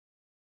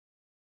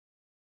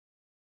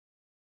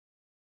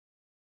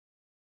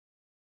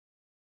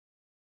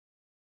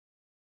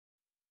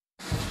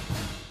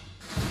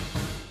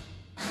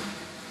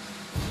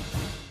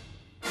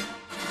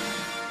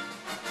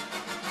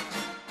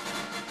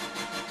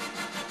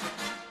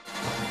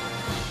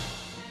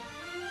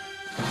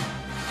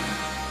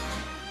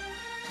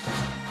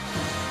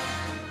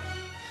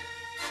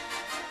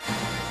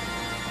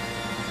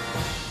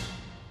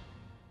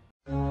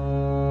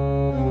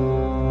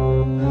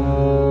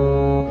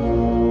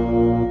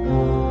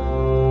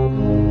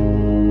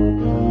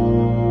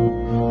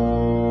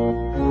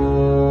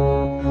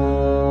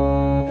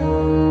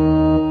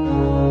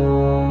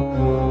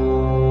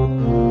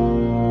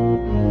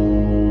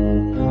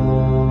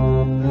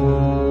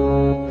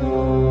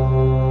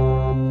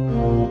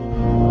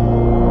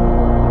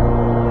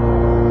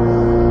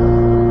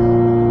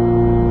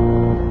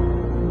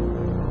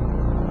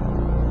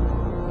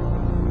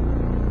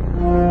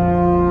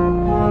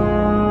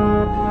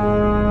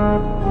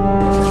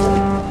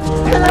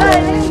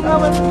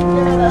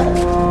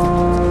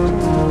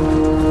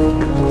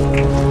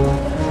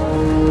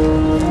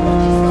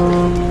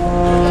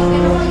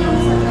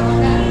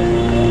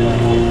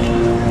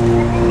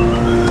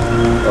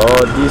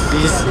Oh, this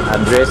is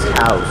Andres'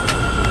 house.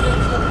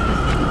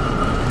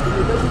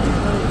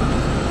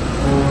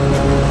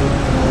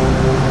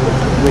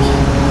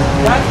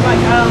 That's my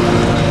house.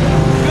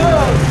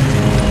 Good.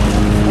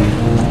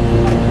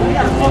 Wait a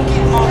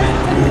fucking moment.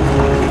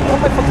 Oh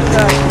my fucking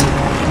god.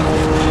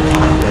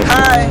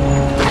 Hi.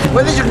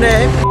 What is your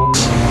name?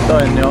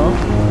 Toño.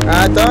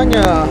 Ah,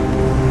 Toño.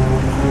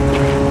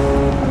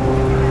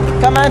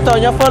 Come on,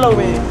 Toño, follow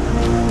me.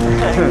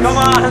 Come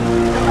on.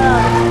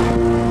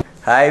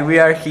 Hi, we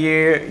are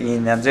here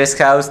in Andres'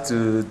 house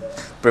to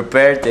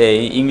prepare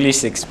the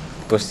English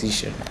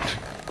exposition.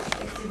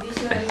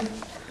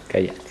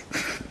 Cállate.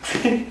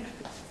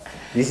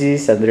 This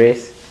is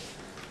Andres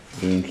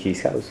in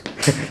his house.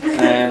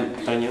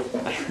 Toño.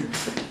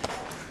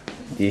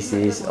 This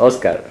is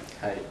Oscar.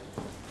 Hi.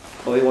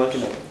 What do you want to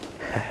know?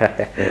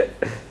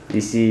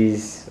 This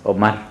is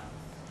Omar.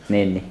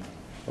 Nene.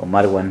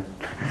 Omar 1.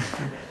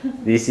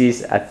 This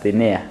is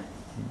Atenea.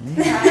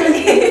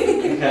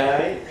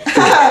 Hi.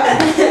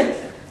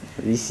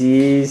 This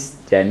is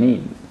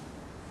Janin.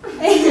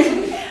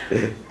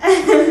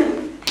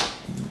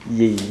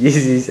 This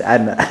is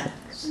Ana.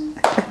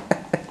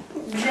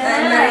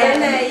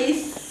 Ana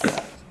is.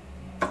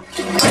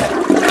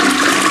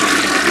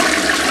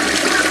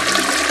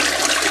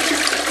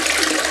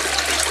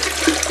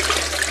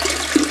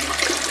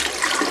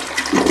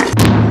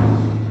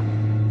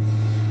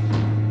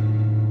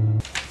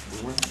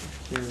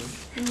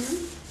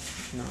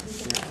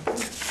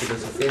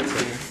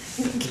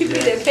 Give me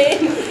the pen.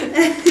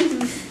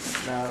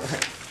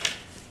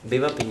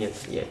 Viva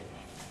Piñata, yeah.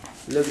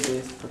 Look at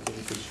this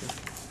fucking picture.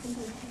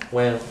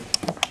 Well,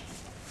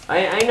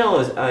 I know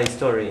a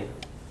story.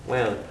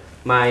 Well,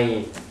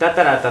 my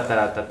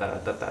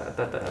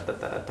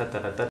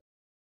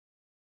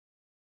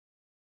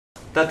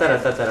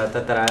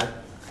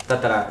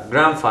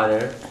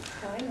grandfather.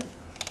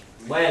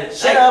 Well,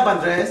 Shut up,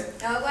 Andres.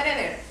 Oh,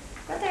 whatever.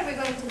 What are we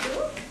going to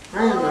do? I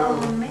don't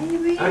know.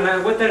 Maybe.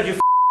 Anna, what are you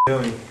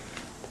doing?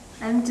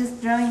 I'm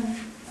just drawing.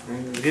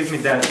 Give me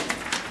that.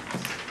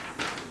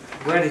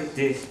 What is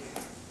this?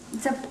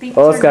 It's a picture.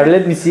 Oscar, that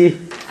let me see.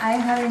 I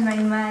have in my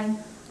mind.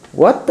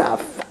 What the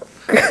fuck?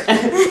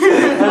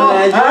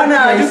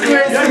 Anna, you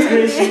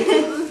crazy?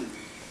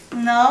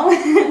 No,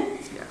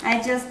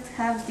 I just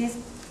have this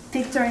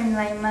picture in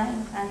my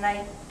mind and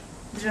I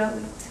draw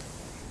it.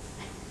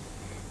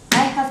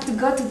 I have to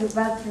go to the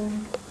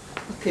bathroom.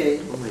 Okay.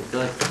 Oh my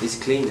god, it's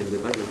clean in the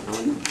bathroom.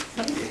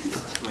 Oh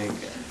my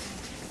god.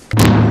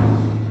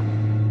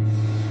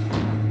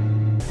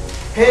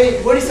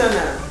 Hey, where is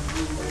Anna?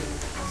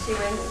 She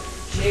went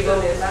She to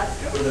the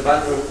bathroom. to the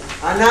bathroom.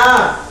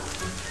 Anna!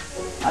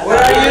 Where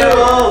are you?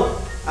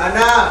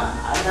 Anna!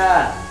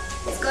 Anna!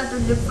 Let's go to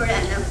look for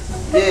Anna.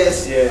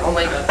 Yes. Yeah. Oh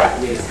my god.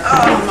 Yes.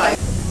 Oh my.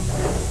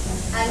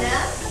 Anna?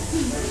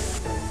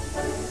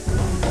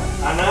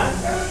 Anna?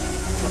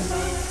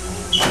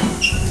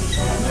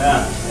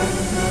 Yeah.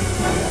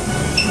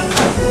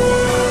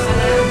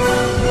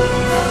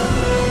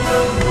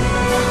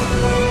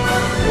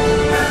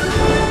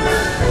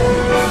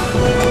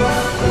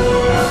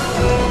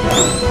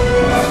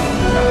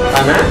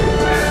 Anna?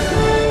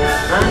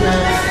 Anna?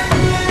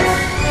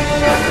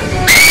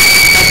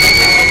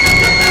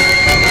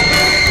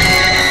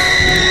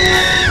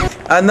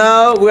 And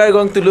now we are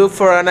going to look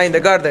for Anna in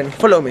the garden.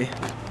 Follow me.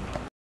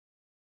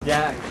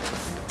 Yeah.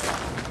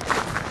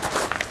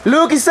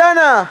 Look, it's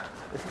Anna!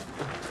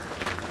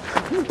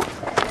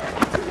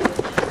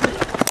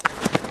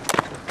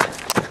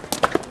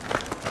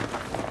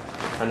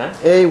 Anna?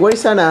 Hey, where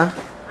is Anna?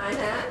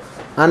 Anna?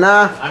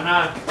 Anna!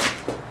 Anna!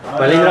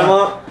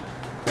 Palindromo!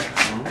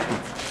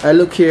 I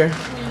look here.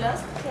 We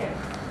lost her.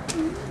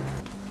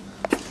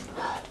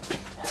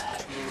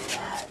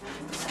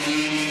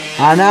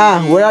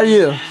 Anna, where are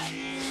you?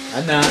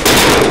 Ana.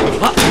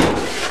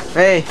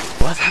 Hey!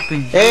 What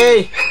happened?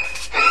 Hey!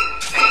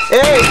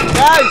 Hey,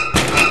 guys!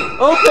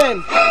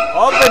 Open!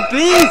 Open,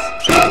 please!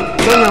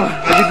 Toño,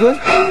 are you good?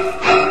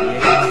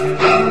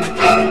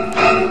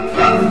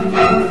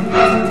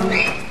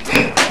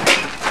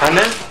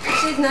 Anna?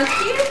 She's not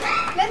here?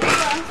 Let's go.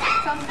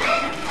 Come.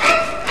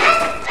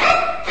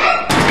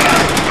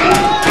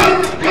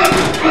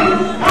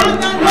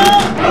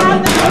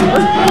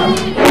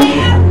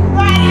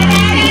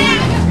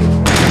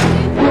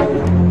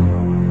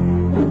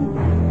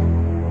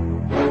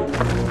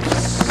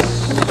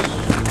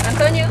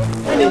 Antonio?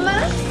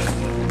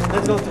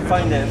 Let's go to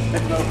find them.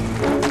 Let's go.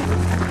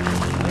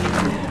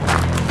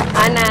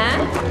 Anna?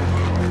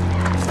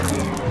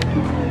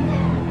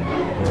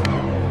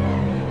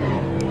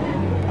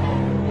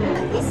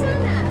 It's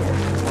Anna.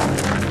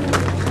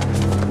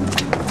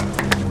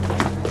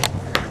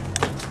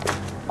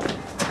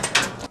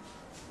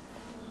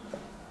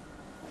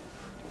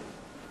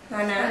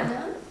 Anna?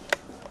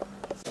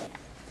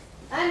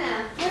 Anna,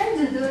 what are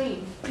you doing?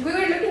 We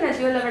were looking at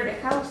you all over the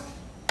house.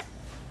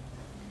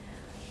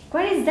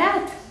 What is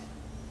that?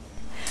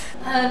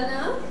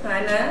 Anna?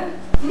 Anna?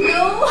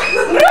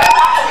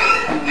 No!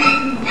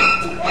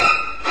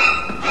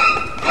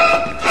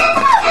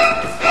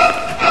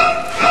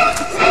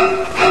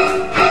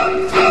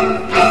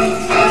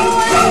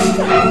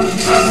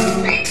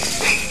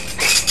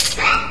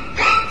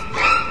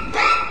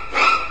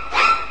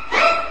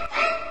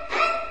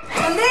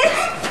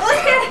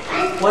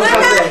 What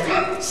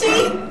happened?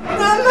 She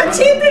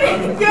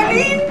machete,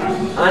 Janin.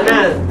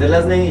 Anna, the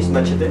last name is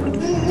Machete.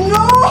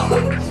 No,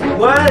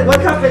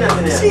 What happened,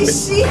 Atenea?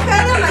 she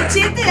had a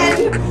machete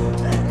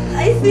and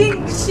I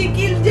think she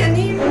killed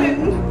Janin.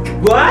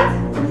 What?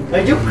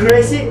 Are you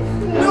crazy?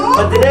 No,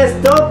 Atenea,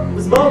 stop!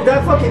 Smoke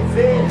that fucking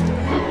thing!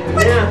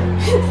 Yeah.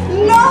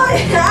 no,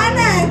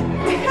 Anna,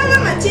 they had a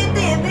machete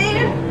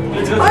there.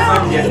 Let's go to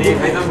find Janin.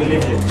 I don't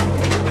believe you.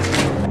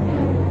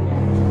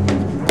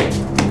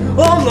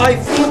 Oh my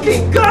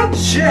fucking god!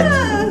 Shit!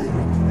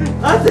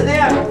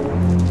 Atenea!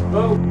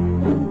 Go.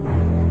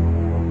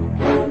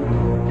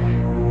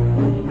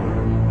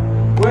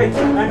 Wait,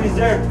 Anne is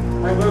there.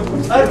 I will.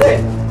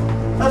 Ate!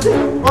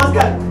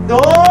 Oscar! No!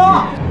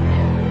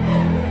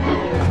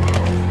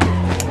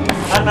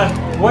 Anna,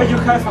 why you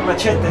have a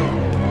machete?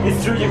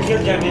 It's true you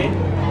killed Janin?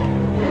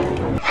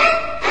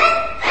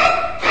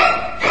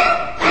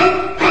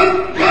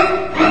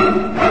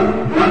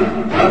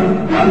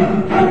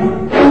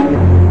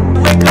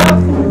 Wake up!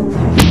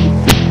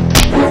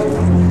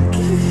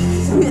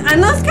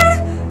 And Oscar?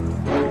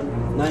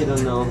 I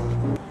don't know.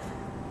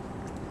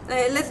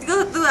 Let's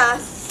go to a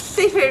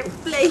safer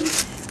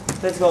place.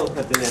 Let's go,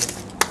 Atenea.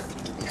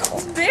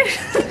 There.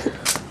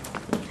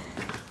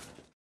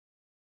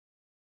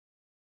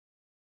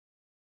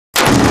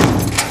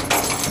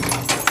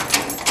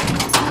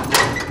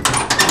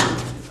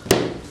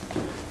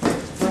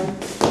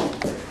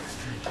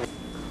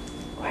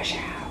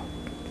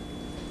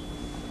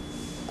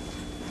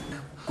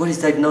 What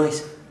is that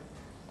noise?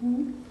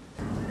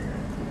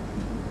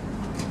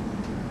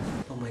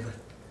 Oh my god.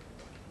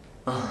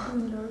 Oh,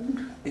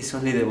 it's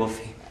only the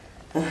Buffy.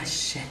 Ah,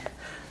 shit.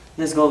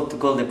 Let's go to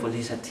call the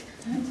police, Ati.